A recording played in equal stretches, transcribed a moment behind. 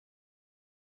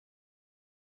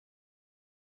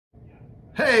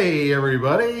Hey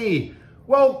everybody,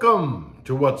 welcome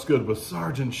to What's Good with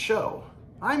Sergeant Show.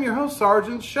 I'm your host,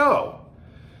 Sergeant Show.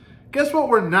 Guess what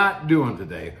we're not doing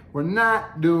today? We're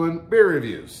not doing beer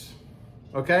reviews,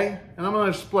 okay? And I'm gonna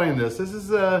explain this. This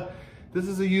is a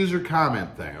user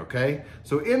comment thing, okay?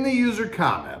 So in the user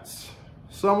comments,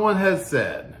 someone has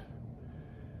said,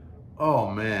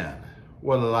 oh man,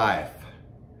 what a life.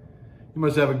 You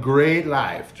must have a great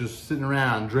life just sitting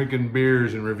around drinking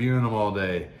beers and reviewing them all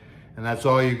day. And that's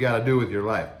all you got to do with your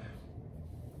life.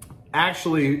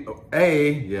 Actually,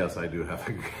 yes, I do have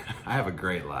I have a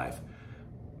great life.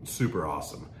 Super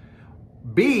awesome.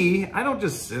 B, I don't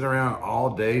just sit around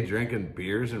all day drinking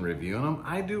beers and reviewing them.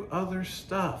 I do other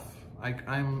stuff. I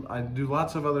do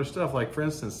lots of other stuff. Like for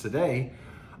instance, today,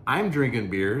 I'm drinking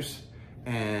beers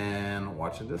and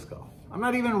watching disc golf. I'm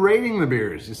not even rating the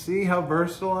beers. You see how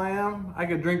versatile I am? I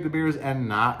could drink the beers and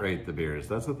not rate the beers.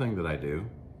 That's the thing that I do.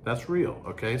 That's real,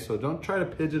 okay? So don't try to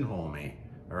pigeonhole me,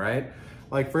 all right?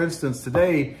 Like for instance,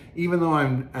 today, even though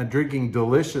I'm drinking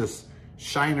delicious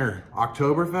Shiner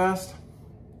Octoberfest,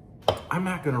 I'm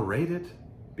not gonna rate it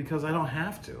because I don't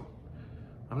have to.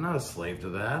 I'm not a slave to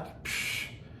that. Psh,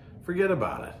 forget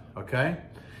about it, okay?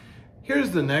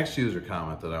 Here's the next user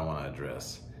comment that I wanna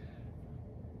address.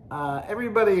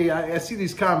 Everybody, I see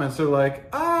these comments, they're like,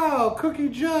 oh, Cookie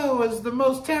Joe is the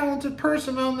most talented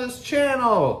person on this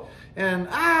channel. And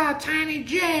Tiny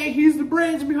J, he's the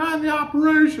brains behind the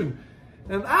operation.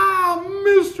 And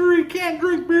Mystery can't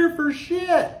drink beer for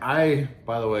shit. I,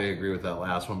 by the way, agree with that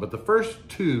last one, but the first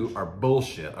two are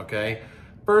bullshit, okay?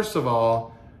 First of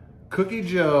all, Cookie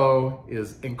Joe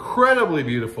is incredibly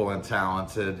beautiful and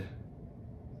talented.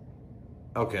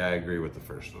 Okay, I agree with the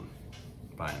first one.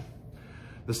 Fine.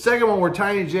 The second one where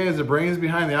Tiny J is the brains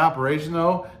behind the operation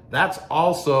though, that's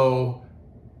also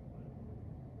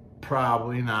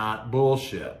probably not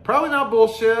bullshit. Probably not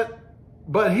bullshit,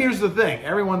 but here's the thing.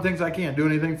 Everyone thinks I can't do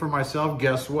anything for myself.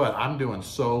 Guess what? I'm doing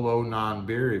solo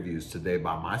non-beer reviews today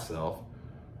by myself.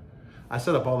 I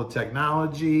set up all the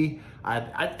technology,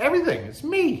 everything. It's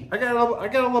me. I got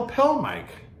a lapel mic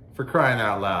for crying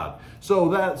out loud. So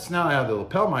that's now I have the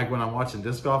lapel mic when I'm watching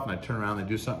disc golf and I turn around and they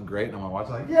do something great and I'm gonna watch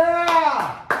like,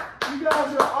 yeah! You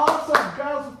guys are awesome.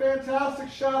 That was a fantastic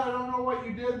shot. I don't know what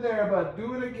you did there, but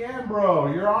do it again,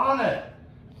 bro. You're on it.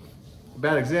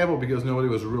 Bad example because nobody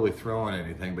was really throwing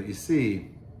anything, but you see,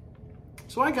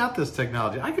 so I got this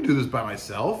technology. I could do this by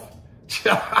myself.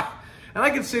 And I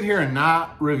could sit here and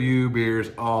not review beers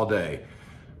all day.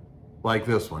 Like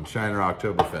this one, Shiner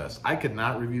Octoberfest. I could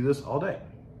not review this all day.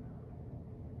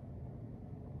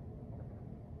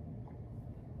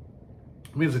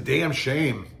 I mean, it's a damn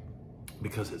shame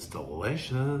because it's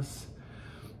delicious.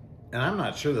 And I'm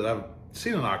not sure that I've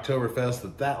seen an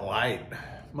Octoberfest that light.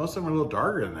 Most of them are a little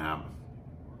darker than that,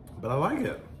 but I like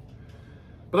it.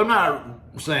 But I'm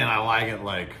not saying I like it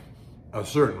like a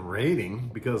certain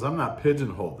rating because I'm not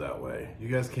pigeonholed that way. You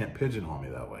guys can't pigeonhole me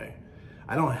that way.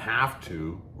 I don't have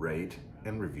to rate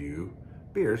and review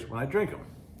beers when I drink them.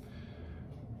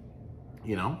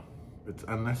 You know, it's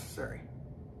unnecessary.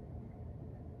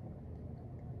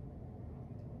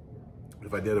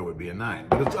 If I did, it would be a 9,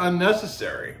 but it's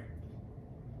unnecessary.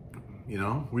 You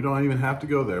know, we don't even have to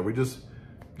go there. We just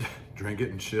drink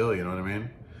it and chill, you know what I mean?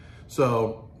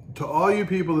 So to all you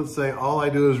people that say, all I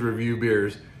do is review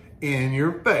beers, in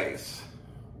your face.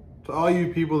 To all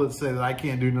you people that say that I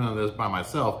can't do none of this by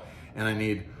myself and I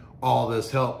need all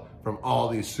this help from all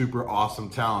these super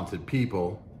awesome, talented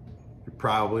people, you're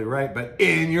probably right, but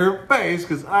in your face,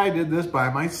 because I did this by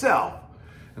myself.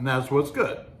 And that's what's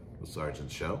good with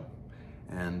Sergeant's Show.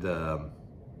 And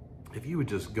if you would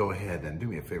just go ahead and do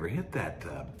me a favor, hit that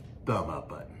thumb up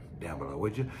button down below,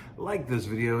 would you? Like this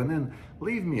video and then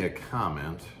leave me a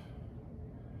comment.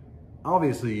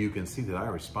 Obviously, you can see that I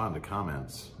respond to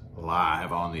comments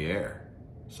live on the air.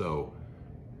 So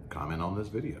comment on this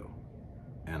video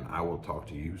and I will talk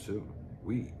to you soon.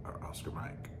 We are Oscar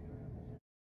Mike.